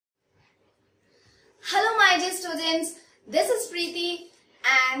my dear students, this is Preeti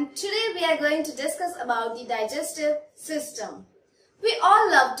and today we are going to discuss about the digestive system. We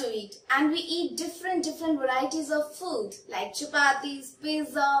all love to eat and we eat different varieties of food like chapatis,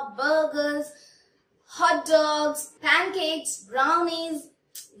 pizza, burgers, hot dogs, pancakes, brownies.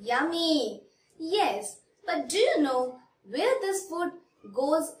 Yummy! Yes, but do you know where this food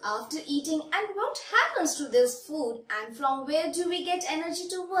goes after eating and what happens to this food and from where do we get energy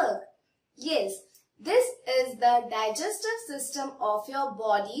to work? Yes, this is the digestive system of your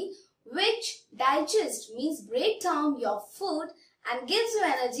body which digest means break down your food and gives you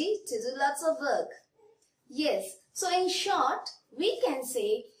energy to do lots of work. Yes, so in short, we can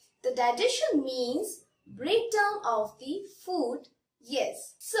say the digestion means breakdown of the food.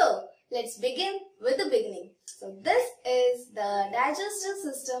 Yes, so let's begin with the beginning. So this is the digestive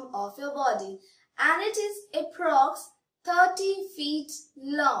system of your body and it is approx 30 feet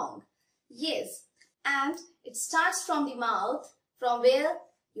long. Yes, and it starts from the mouth from where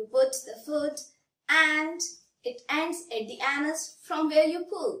you put the food and it ends at the anus from where you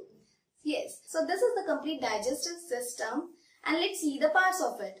poo. Yes, so this is the complete digestive system and let's see the parts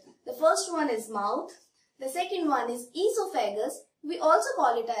of it. The first one is mouth. The second one is esophagus. We also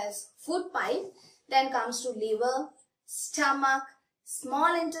call it as food pipe. Then comes to liver, stomach,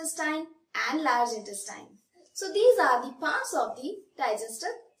 small intestine and large intestine. So these are the parts of the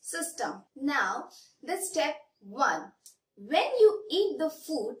digestive system. Now, this step 1. When you eat the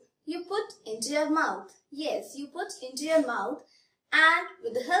food, you put into your mouth. Yes, you put into your mouth and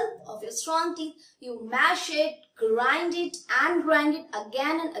with the help of your strong teeth, you mash it, grind it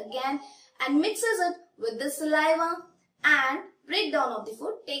again and again and mixes it with the saliva and breakdown of the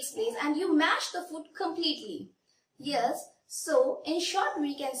food takes place and you mash the food completely. Yes, so in short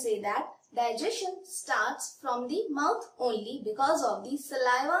we can say that digestion starts from the mouth only because of the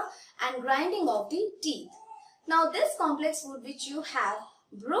saliva and grinding of the teeth. Now this complex food which you have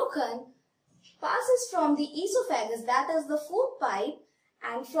broken passes from the esophagus, that is the food pipe,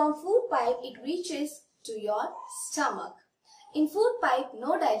 and from food pipe it reaches to your stomach. In food pipe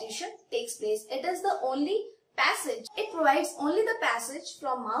no digestion takes place. It is the only passage. It provides only the passage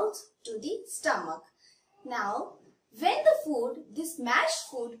from mouth to the stomach. Now when the food, this mashed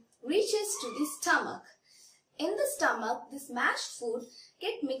food reaches to the stomach. In the stomach, this mashed food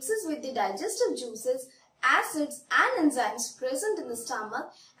mixes with the digestive juices, acids and enzymes present in the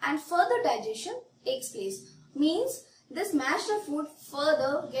stomach and further digestion takes place. Means this mashed food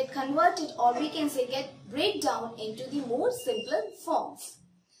further get converted or we can say get break down into the more simpler forms.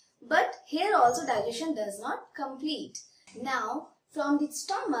 But here also digestion does not complete. Now from the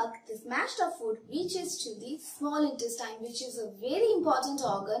stomach, this mashed up food reaches to the small intestine which is a very important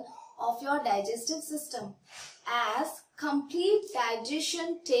organ of your digestive system as complete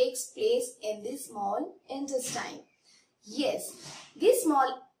digestion takes place in the small intestine. Yes,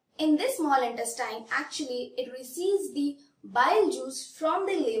 in this small intestine actually it receives the bile juice from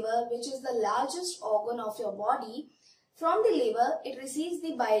the liver which is the largest organ of your body. From the liver it receives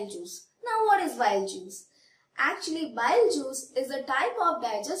the bile juice. Now what is bile juice? Actually, bile juice is a type of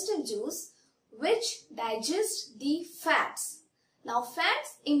digestive juice which digests the fats. Now,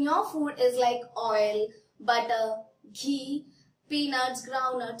 fats in your food is like oil, butter, ghee, peanuts,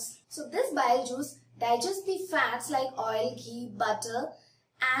 groundnuts. So, this bile juice digests the fats like oil, ghee, butter,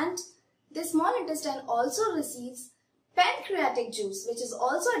 and the small intestine also receives pancreatic juice which is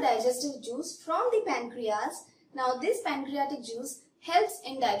also a digestive juice from the pancreas. Now, this pancreatic juice helps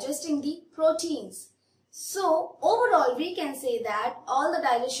in digesting the proteins. So, overall we can say that all the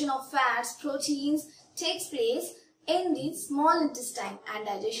digestion of fats, proteins takes place in the small intestine and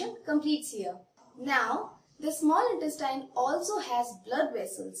digestion completes here. Now, the small intestine also has blood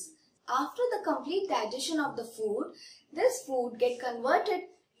vessels. After the complete digestion of the food, this food gets converted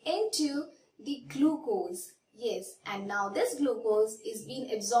into the glucose. Yes, and now this glucose is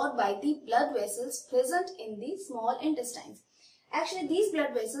being absorbed by the blood vessels present in the small intestines. Actually, these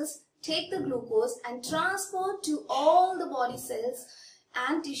blood vessels take the glucose and transport to all the body cells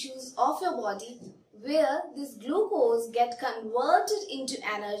and tissues of your body where this glucose get converted into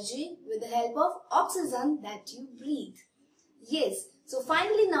energy with the help of oxygen that you breathe. Yes, so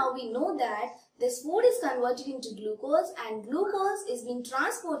finally now we know that this food is converted into glucose and glucose is being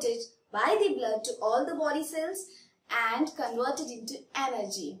transported by the blood to all the body cells and converted into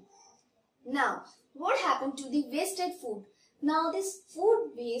energy. Now, what happened to the wasted food? Now this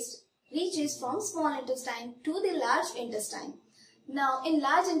food waste reaches from small intestine to the large intestine. Now in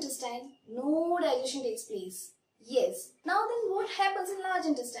large intestine, no digestion takes place. Yes. Now then what happens in large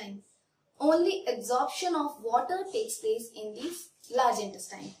intestine? Only absorption of water takes place in the large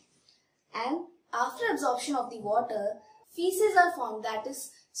intestine. And after absorption of the water, feces are formed, that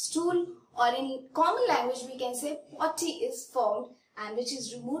is stool, or in common language we can say potty is formed and which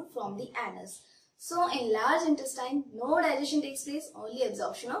is removed from the anus. So in large intestine, no digestion takes place, only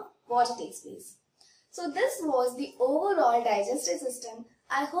absorption of water takes place. So this was the overall digestive system.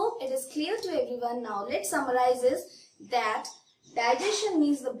 I hope it is clear to everyone. Now let's summarize this, that digestion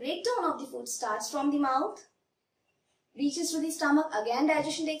means the breakdown of the food starts from the mouth, reaches to the stomach, again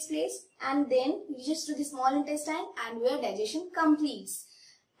digestion takes place, and then reaches to the small intestine and where digestion completes.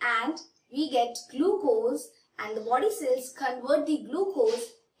 And we get glucose and the body cells convert the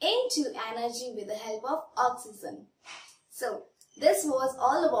glucose into energy with the help of oxygen. So this was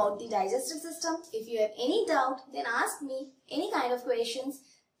all about the digestive system. If you have any doubt, then ask me any kind of questions.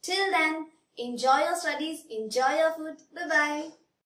 Till then, enjoy your studies, enjoy your food. Bye-bye.